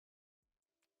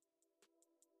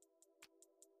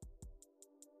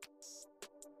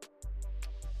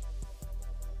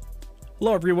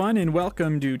Hello, everyone, and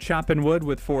welcome to Choppin' Wood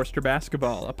with Forester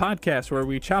Basketball, a podcast where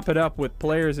we chop it up with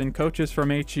players and coaches from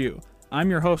HU.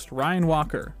 I'm your host, Ryan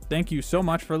Walker. Thank you so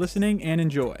much for listening and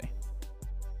enjoy.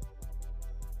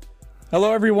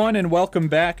 Hello, everyone, and welcome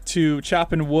back to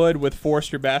Choppin' Wood with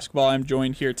Forester Basketball. I'm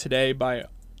joined here today by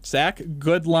Zach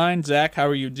Goodline. Zach, how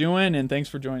are you doing? And thanks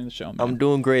for joining the show, man. I'm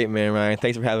doing great, man, Ryan.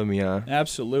 Thanks for having me on.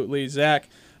 Absolutely. Zach,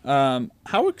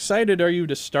 how excited are you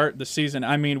to start the season?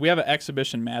 I mean, we have an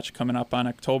exhibition match coming up on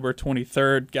October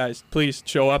 23rd. Guys, please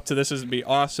show up to this. This would be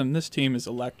awesome. This team is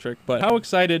electric. But how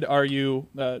excited are you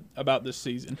about this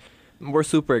season? We're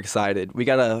super excited. We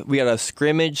got a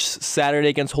scrimmage Saturday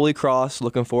against Holy Cross.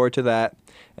 Looking forward to that.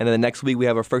 And then the next week we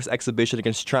have our first exhibition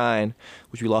against Trine,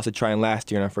 which we lost to Trine last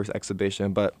year in our first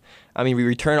exhibition. But, I mean, we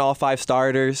return all 5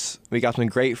 starters. We got some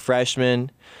great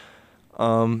freshmen.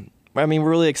 I mean, we're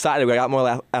really excited. We got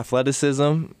more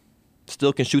athleticism,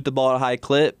 still can shoot the ball at a high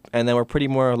clip, and then we're pretty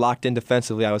more locked in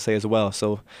defensively, I would say, as well.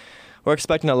 So we're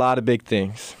expecting a lot of big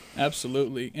things.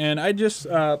 Absolutely. And I just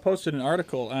posted an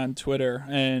article on Twitter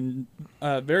and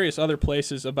various other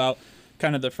places about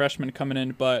kind of the freshmen coming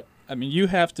in. But, I mean, you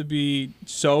have to be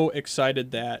so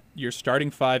excited that you're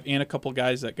starting 5 and a couple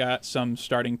guys that got some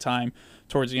starting time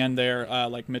towards the end there,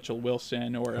 like Mitchell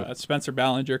Wilson or Spencer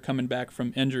Ballinger coming back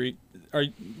from injury.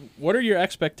 What are your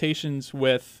expectations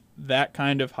with that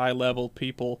kind of high-level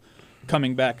people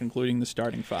coming back, including the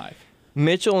starting 5?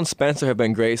 Mitchell and Spencer have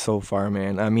been great so far,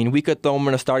 man. I mean, we could throw them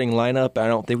in a starting lineup. I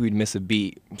don't think we'd miss a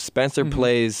beat. Spencer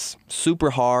plays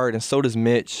super hard, and so does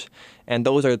Mitch. And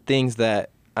those are things that,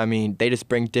 I mean, they just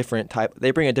bring a different type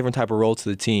of role to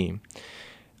the team.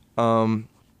 Our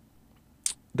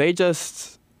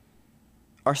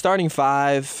starting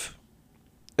 5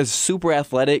 is super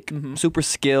athletic, super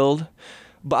skilled.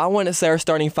 But I want to say our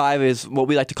starting 5 is what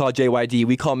we like to call JYD.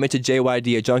 We call Mitch a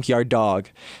JYD, a junkyard dog.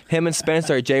 Him and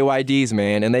Spencer are JYDs,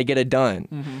 man, and they get it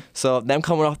done. So them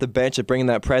coming off the bench and bringing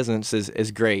that presence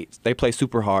is great. They play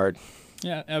super hard.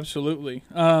 Yeah, absolutely.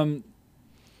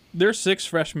 There's 6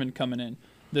 freshmen coming in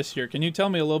this year. Can you tell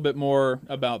me a little bit more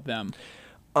about them?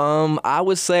 I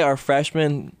would say our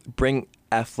freshmen bring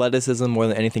athleticism more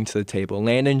than anything to the table.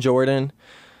 Landon Jordan,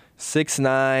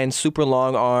 6'9", super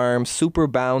long arms, super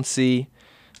bouncy.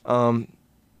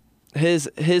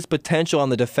 His potential on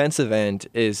the defensive end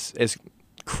is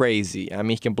crazy. I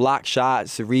mean, he can block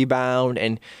shots, rebound,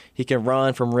 and he can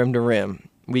run from rim to rim.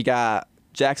 We got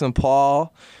Jackson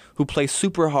Paul, who plays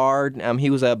super hard. He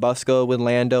was at Busco with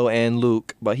Lando and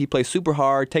Luke, but he plays super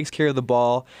hard, takes care of the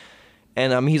ball.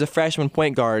 And he's a freshman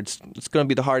point guard. It's going to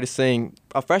be the hardest thing.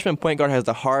 A freshman point guard has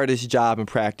the hardest job in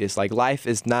practice. Like, life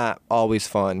is not always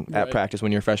fun at practice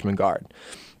when you're a freshman guard.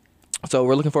 So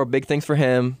we're looking for big things for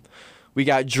him. We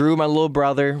got Drew, my little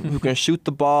brother, who can shoot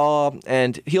the ball,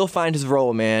 and he'll find his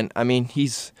role, man. I mean,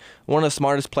 he's one of the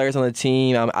smartest players on the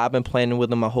team. I've been playing with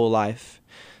him my whole life.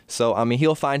 So, I mean,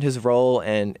 he'll find his role,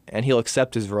 and he'll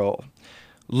accept his role.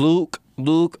 Luke,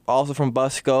 also from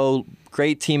Busco,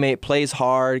 great teammate, plays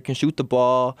hard, can shoot the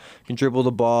ball, can dribble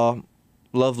the ball.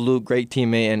 Love Luke, great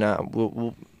teammate, and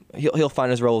he'll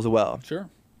find his role as well. Sure.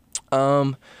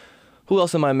 Who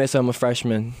else am I missing? I'm a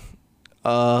freshman.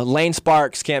 Lane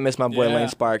Sparks, can't miss my boy Lane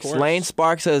Sparks. Lane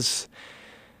Sparks is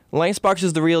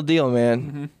the real deal,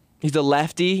 man. He's a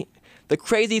lefty. The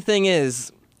crazy thing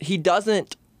is he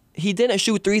didn't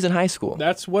shoot threes in high school.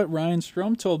 That's what Ryan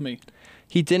Strom told me.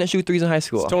 He didn't shoot threes in high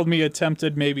school. He told me he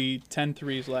attempted maybe 10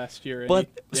 threes last year.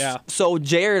 So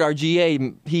Jared, our GA,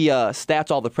 he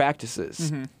stats all the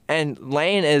practices. And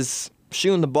Lane is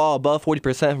shooting the ball above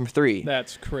 40% from 3.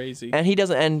 That's crazy. And he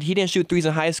didn't shoot threes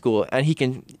in high school, and he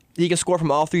can score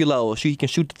from all 3 levels. He can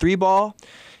shoot the 3 ball.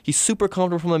 He's super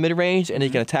comfortable from the mid range, and he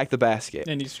can attack the basket.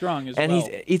 And he's strong as well. And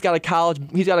he's got a college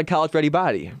ready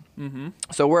body.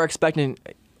 So we're expecting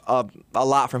a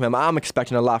lot from him. I'm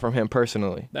expecting a lot from him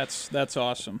personally. That's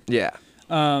awesome. Yeah.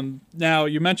 Now,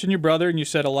 you mentioned your brother, and you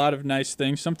said a lot of nice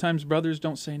things. Sometimes brothers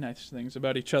don't say nice things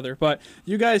about each other, but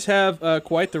you guys have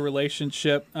quite the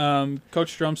relationship.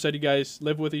 Coach Strom said you guys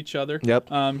live with each other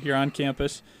here on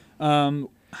campus.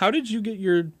 How did you get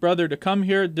your brother to come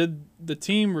here? Did the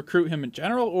team recruit him in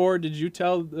general, or did you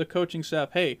tell the coaching staff,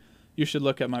 hey, you should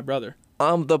look at my brother?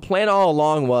 The plan all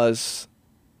along was,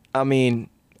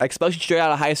 especially straight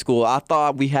out of high school, I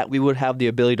thought we would have the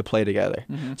ability to play together.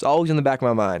 It's always in the back of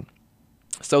my mind.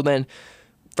 So then,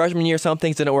 freshman year, some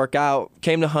things didn't work out.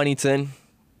 Came to Huntington.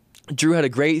 Drew had a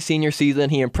great senior season.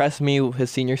 He impressed me with his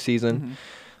senior season.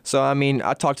 So,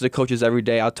 I talked to the coaches every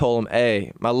day. I told them,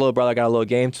 hey, my little brother got a little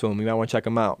game to him. You might want to check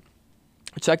him out.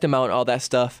 I checked him out and all that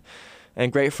stuff.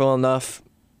 And grateful enough,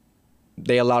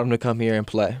 they allowed him to come here and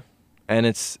play. And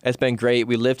it's been great.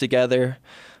 We live together.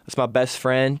 That's my best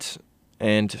friend,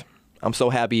 and I'm so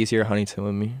happy he's here at Huntington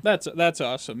with me. That's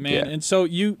awesome, man. Yeah. And so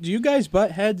do you guys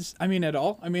butt heads? I mean, at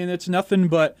all? I mean, it's nothing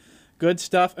but good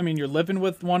stuff. I mean, you're living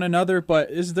with one another, but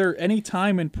is there any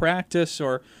time in practice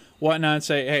or whatnot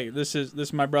say, hey, this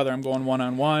is my brother, I'm going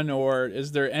one-on-one, or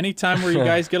is there any time where you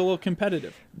guys get a little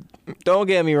competitive? Don't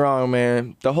get me wrong,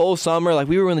 man. The whole summer, like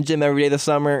we were in the gym every day this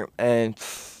summer, and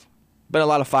been a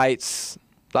lot of fights,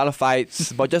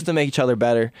 but just to make each other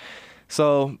better.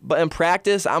 So, but in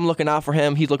practice, I'm looking out for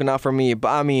him, he's looking out for me. But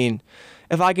I mean,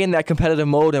 if I get in that competitive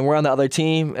mode and we're on the other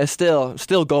team, it's still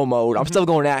go mode. I'm still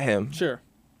going at him. Sure.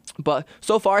 But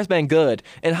so far, it's been good.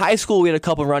 In high school, we had a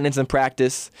couple run-ins in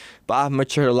practice, but I've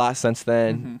matured a lot since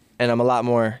then, and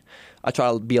I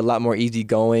try to be a lot more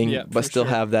easygoing, but still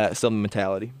have that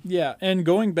mentality. Yeah, and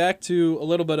going back to a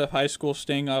little bit of high school,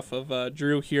 staying off of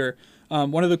Drew here,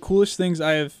 one of the coolest things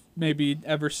I have maybe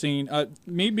ever seen,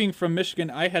 me being from Michigan,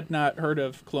 I had not heard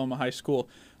of Coloma High School.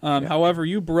 However,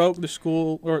 you broke the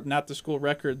school, or not the school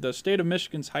record, the state of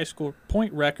Michigan's high school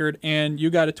point record, and you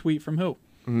got a tweet from who?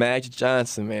 Magic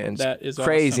Johnson, man. That is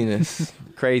craziness.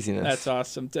 Awesome. Craziness. That's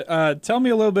awesome. Tell me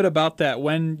a little bit about that.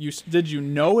 Did you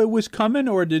know it was coming,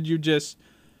 or did you just,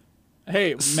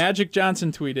 hey, Magic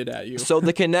Johnson tweeted at you? So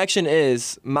the connection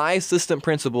is my assistant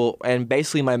principal and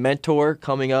basically my mentor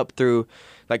coming up through,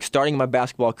 like, starting my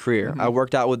basketball career. I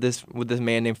worked out with this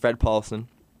man named Fred Paulson.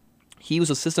 He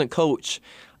was assistant coach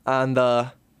on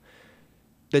the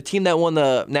team that won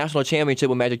the national championship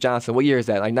with Magic Johnson. What year is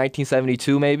that? Like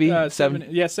 1972, maybe?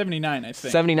 79, I think.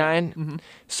 79? Mm-hmm.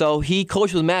 So he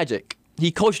coached with Magic.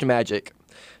 He coached Magic.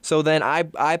 So then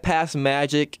I passed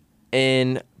Magic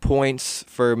in points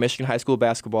for Michigan high school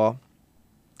basketball.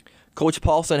 Coach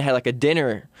Paulson had like a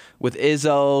dinner with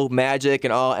Izzo, Magic,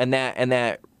 and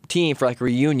that team for like a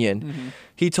reunion.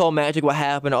 He told Magic what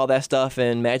happened, all that stuff,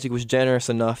 and Magic was generous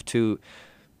enough to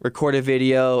record a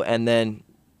video, and then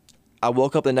I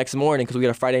woke up the next morning because we had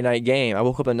a Friday night game. I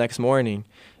woke up the next morning,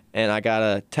 and I got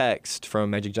a text from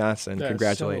Magic Johnson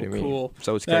congratulating me. Cool.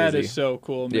 So it's crazy. That is so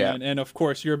cool, man. Yeah. And of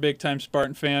course, you're a big-time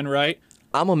Spartan fan, right?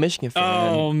 I'm a Michigan fan.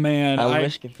 Oh, man. I'm a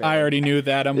Michigan fan. I already knew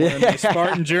that. I'm wearing my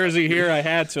Spartan jersey here. I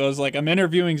had to. I was like, I'm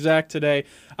interviewing Zach today.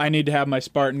 I need to have my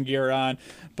Spartan gear on.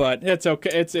 But it's okay.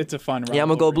 It's a fun run. Yeah, I'm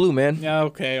going to go blue, man. Yeah,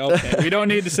 okay. We don't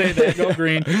need to say that. Go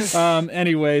green.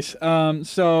 Anyways,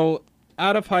 so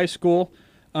out of high school,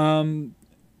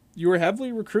 you were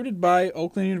heavily recruited by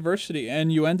Oakland University,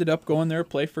 and you ended up going there to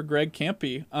play for Greg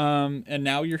Kampe, and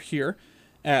now you're here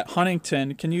at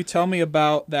Huntington. Can you tell me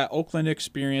about that Oakland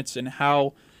experience and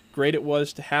how great it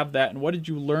was to have that, and what did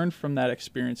you learn from that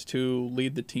experience to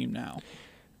lead the team now?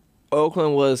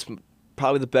 Oakland was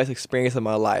probably the best experience of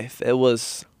my life. It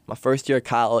was my first year of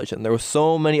college, and there were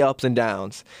so many ups and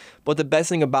downs. But the best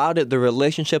thing about it, the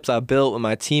relationships I built with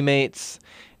my teammates,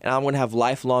 and I'm going to have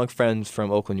lifelong friends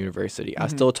from Oakland University. I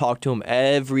still talk to them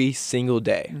every single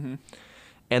day.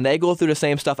 And they go through the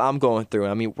same stuff I'm going through.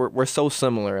 I mean, we're so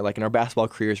similar, like in our basketball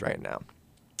careers right now.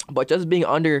 But just being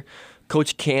under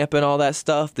Coach Camp and all that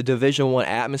stuff, the Division I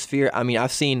atmosphere, I mean,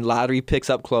 I've seen lottery picks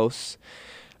up close.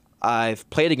 I've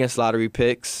played against lottery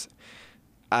picks.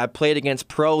 I played against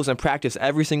pros in practice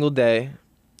every single day.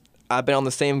 I've been on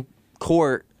the same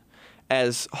court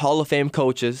as Hall of Fame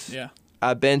coaches. Yeah.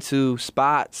 I've been to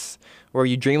spots where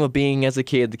you dream of being as a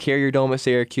kid, the Carrier Dome at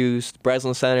Syracuse,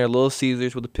 Breslin Center, Little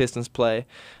Caesars where the Pistons play.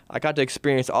 I got to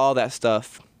experience all that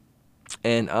stuff,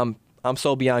 and I'm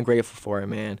so beyond grateful for it,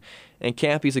 man. And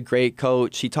Kampe's a great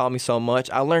coach. He taught me so much.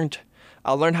 I learned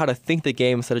how to think the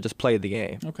game instead of just play the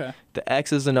game. Okay. The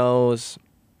X's and O's,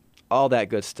 all that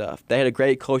good stuff. They had a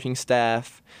great coaching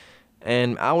staff,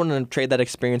 and I wouldn't trade that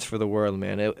experience for the world,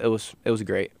 man. It was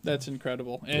great. That's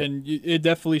incredible, and it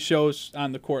definitely shows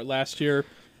on the court last year.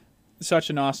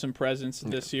 Such an awesome presence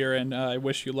this year, and I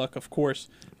wish you luck, of course,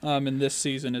 in this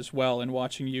season as well, and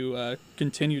watching you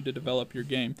continue to develop your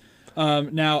game.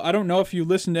 Now, I don't know if you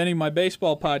listened to any of my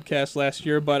baseball podcasts last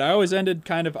year, but I always ended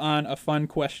kind of on a fun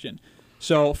question.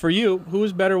 So, for you, who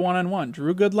is better one-on-one,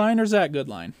 Drew Goodline or Zach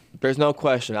Goodline? There's no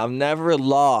question. I've never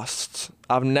lost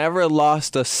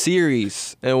a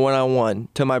series in one-on-one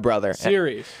to my brother.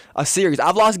 A series.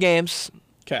 I've lost games.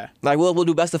 Okay. Like, we'll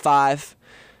do best of 5.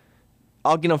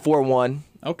 I'll get him 4-1.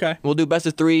 Okay. We'll do best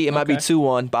of 3. It might be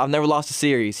 2-1, but I've never lost a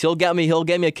series. He'll get me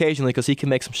occasionally because he can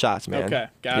make some shots, man. Okay,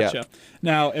 gotcha. Yeah.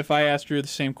 Now, if I asked Drew the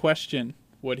same question,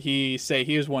 would he say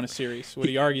he has won a series? Would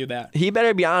he argue that? He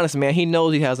better be honest, man. He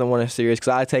knows he hasn't won a series because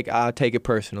I take it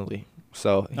personally.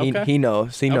 So he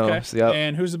knows. He knows. Yep.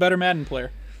 And who's the better Madden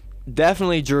player?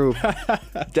 Definitely Drew.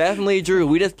 Definitely Drew.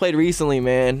 We just played recently,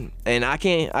 man, and I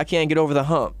can't get over the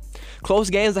hump.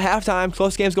 Close games at halftime.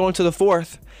 Close games going to the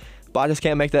fourth. But I just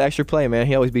can't make that extra play, man.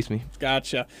 He always beats me.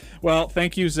 Gotcha. Well,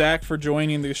 thank you, Zach, for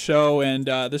joining the show. And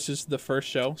this is the first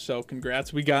show, so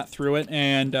congrats. We got through it.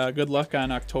 And good luck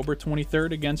on October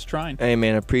 23rd against Trine. Hey,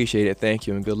 man, appreciate it. Thank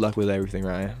you, and good luck with everything,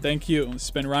 Ryan. Thank you. This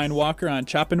has been Ryan Walker on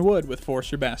Chopping Wood with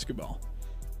Forster Basketball.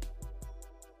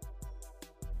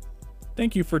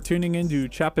 Thank you for tuning in to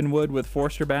Choppin' Wood with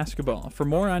Forster Basketball. For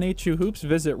more on HU Hoops,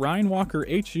 visit Ryan Walker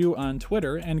HU on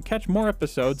Twitter and catch more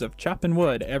episodes of Choppin'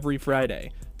 Wood every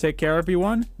Friday. Take care,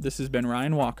 everyone. This has been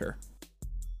Ryan Walker.